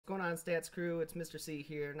on, Stats Crew? It's Mr. C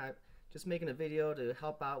here, and I'm just making a video to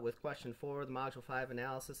help out with question 4 of the Module 5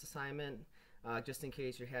 analysis assignment, just in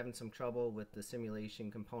case you're having some trouble with the simulation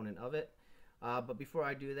component of it. But before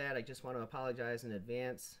I do that, I just want to apologize in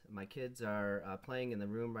advance. My kids are playing in the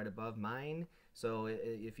room right above mine, so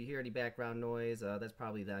if you hear any background noise, that's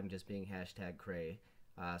probably them just being #cray.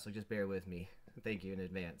 So just bear with me. Thank you in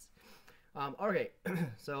advance. Okay,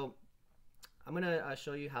 so I'm going to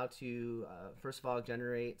show you how to, first of all,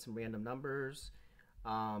 generate some random numbers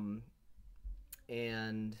and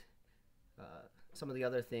some of the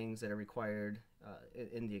other things that are required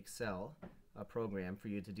in the Excel program for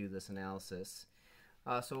you to do this analysis.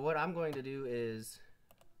 So what I'm going to do is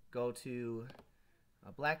go to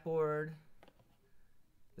Blackboard,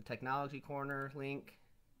 the Technology Corner link.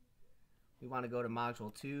 We want to go to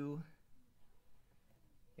Module 2,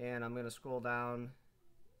 and I'm going to scroll down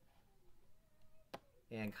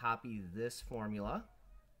and copy this formula.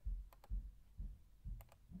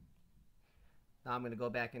 Now I'm going to go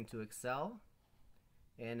back into Excel,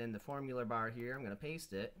 and in the formula bar here I'm going to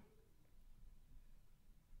paste it,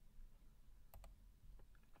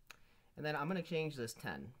 and then I'm going to change this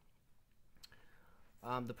 10.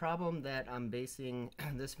 The problem that I'm basing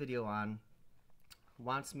this video on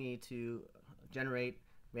wants me to generate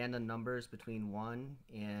random numbers between 1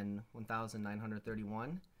 and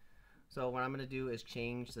 1931. So what I'm going to do is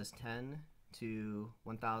change this 10 to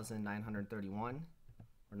 1931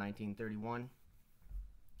 or 1931.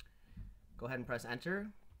 Go ahead and press enter.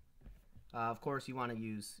 Of course you want to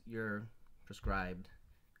use your prescribed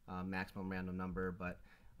maximum random number, but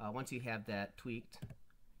once you have that tweaked,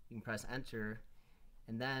 you can press enter,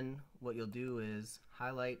 and then what you'll do is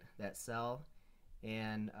highlight that cell,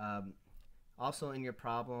 and also in your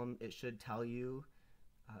problem it should tell you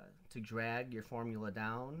to drag your formula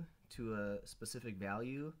down to a specific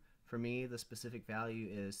value. For me, the specific value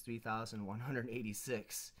is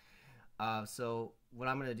 3,186. So what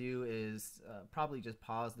I'm going to do is probably just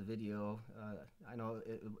pause the video. I know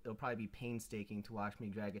it'll probably be painstaking to watch me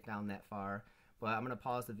drag it down that far, but I'm going to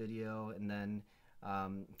pause the video and then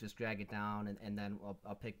just drag it down, and then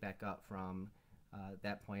I'll pick back up from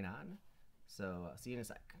that point on. So see you in a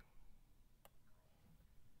sec.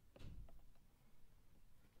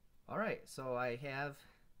 Alright, so I have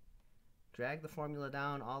dragged the formula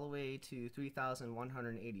down all the way to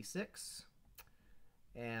 3,186,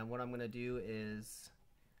 and what I'm going to do is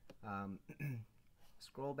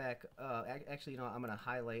scroll back. Actually, you know, I'm going to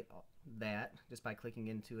highlight that just by clicking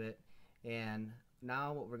into it, and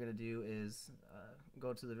now what we're going to do is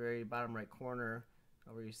go to the very bottom right corner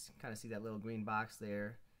where you kind of see that little green box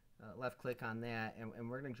there. Left click on that, and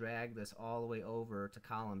we're going to drag this all the way over to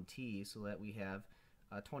column T so that we have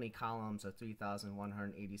 20 columns of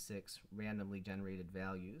 3,186 randomly generated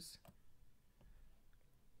values.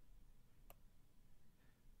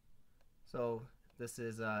 So this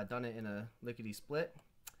is done it in a lickety split,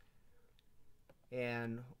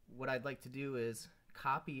 and what I'd like to do is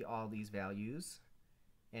copy all these values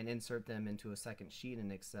and insert them into a second sheet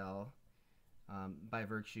in Excel by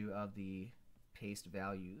virtue of the paste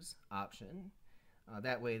values option.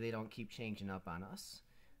 That way they don't keep changing up on us.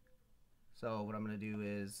 So what I'm going to do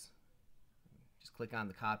is just click on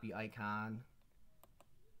the copy icon,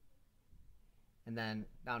 and then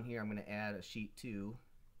down here I'm going to add a sheet 2,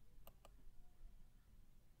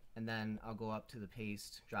 and then I'll go up to the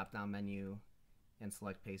paste drop down menu and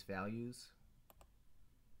select paste values,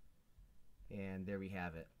 and there we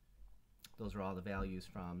have it. Those are all the values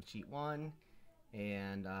from sheet 1,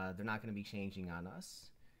 and they're not going to be changing on us,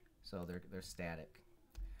 so they're static.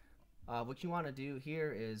 What you want to do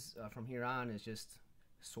here is from here on is just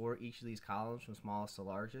sort each of these columns from smallest to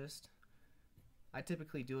largest. I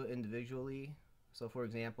typically do it individually. So for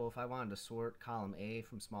example, if I wanted to sort column A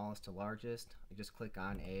from smallest to largest, I just click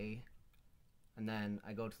on A, and then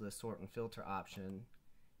I go to the sort and filter option,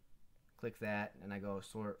 click that, and I go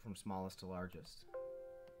sort from smallest to largest.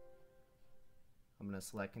 I'm going to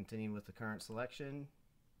select continue with the current selection,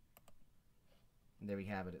 and there we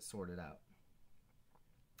have it, it's sorted out.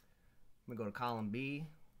 I'm going to go to column B,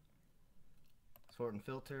 sort and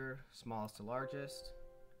filter, smallest to largest,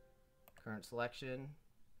 current selection,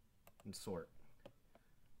 and sort.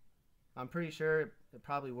 I'm pretty sure it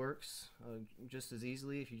probably works just as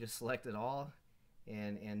easily if you just select it all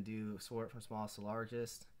and do sort from smallest to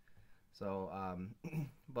largest. So,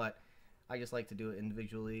 but I just like to do it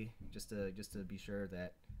individually just to be sure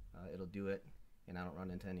that it'll do it and I don't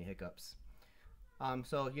run into any hiccups.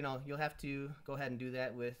 So you know, you'll have to go ahead and do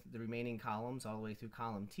that with the remaining columns all the way through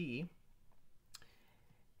column T.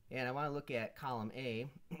 And I want to look at column A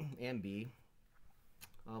and B.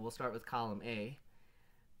 We'll start with column A.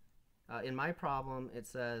 In my problem, it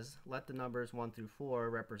says let the numbers 1 through 4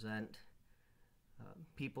 represent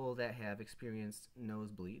people that have experienced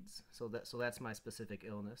nosebleeds. So that's my specific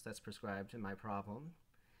illness that's prescribed in my problem.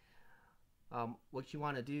 What you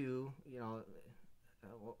want to do,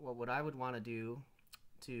 what I would want to do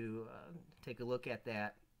to take a look at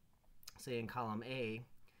that, say in column A,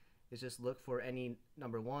 is just look for any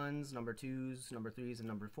number 1s, number 2s, number 3s, and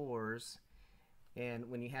number 4s. And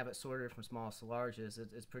when you have it sorted from smallest to largest,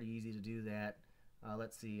 it's pretty easy to do that.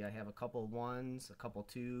 Let's see, I have a couple 1s, a couple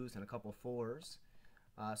 2s, and a couple 4s.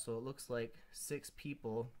 So it looks like 6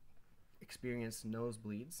 people experienced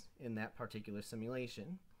nosebleeds in that particular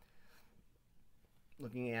simulation.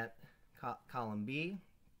 Looking at column B,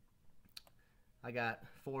 I got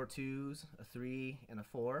 4 2s, a 3, and a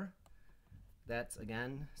 4. That's,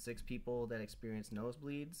 again, 6 people that experienced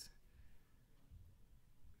nosebleeds.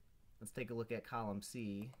 Let's take a look at column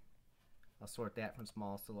C. I'll sort that from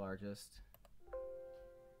smallest to largest.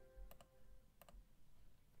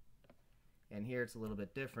 And here it's a little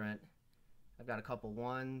bit different. I've got a couple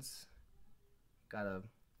 1s, got a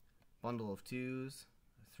bundle of 2s,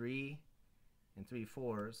 a 3, and 3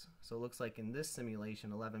 4s. So it looks like in this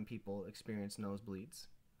simulation 11 people experienced nosebleeds.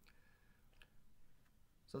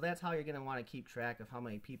 So that's how you're going to want to keep track of how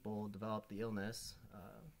many people develop the illness.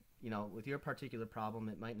 With your particular problem,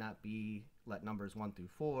 it might not be let numbers 1 through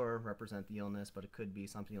 4 represent the illness, but it could be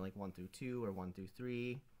something like 1 through 2 or 1 through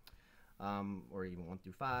 3, or even 1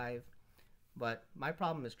 through 5. But my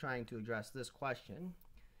problem is trying to address this question.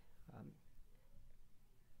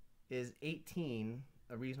 Is 18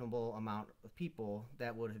 a reasonable amount of people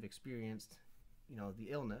that would have experienced, the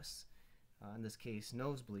illness, in this case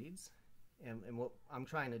nosebleeds? And what I'm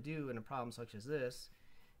trying to do in a problem such as this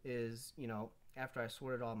is, after I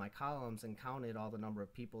sorted all my columns and counted all the number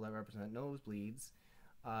of people that represent nosebleeds,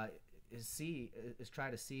 is try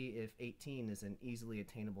to see if 18 is an easily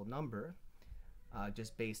attainable number,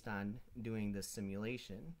 just based on doing this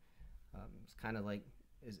simulation. It's kind of like,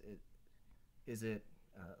 is it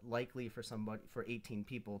likely for 18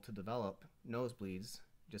 people to develop nosebleeds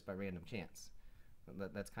just by random chance?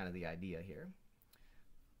 That's kind of the idea here.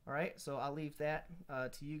 Alright, so I'll leave that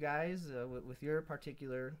to you guys with your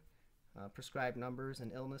particular prescribed numbers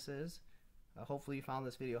and illnesses. Hopefully you found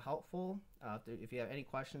this video helpful. If you have any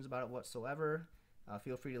questions about it whatsoever,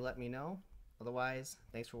 feel free to let me know. Otherwise,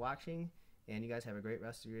 thanks for watching, and you guys have a great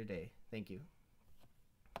rest of your day. Thank you.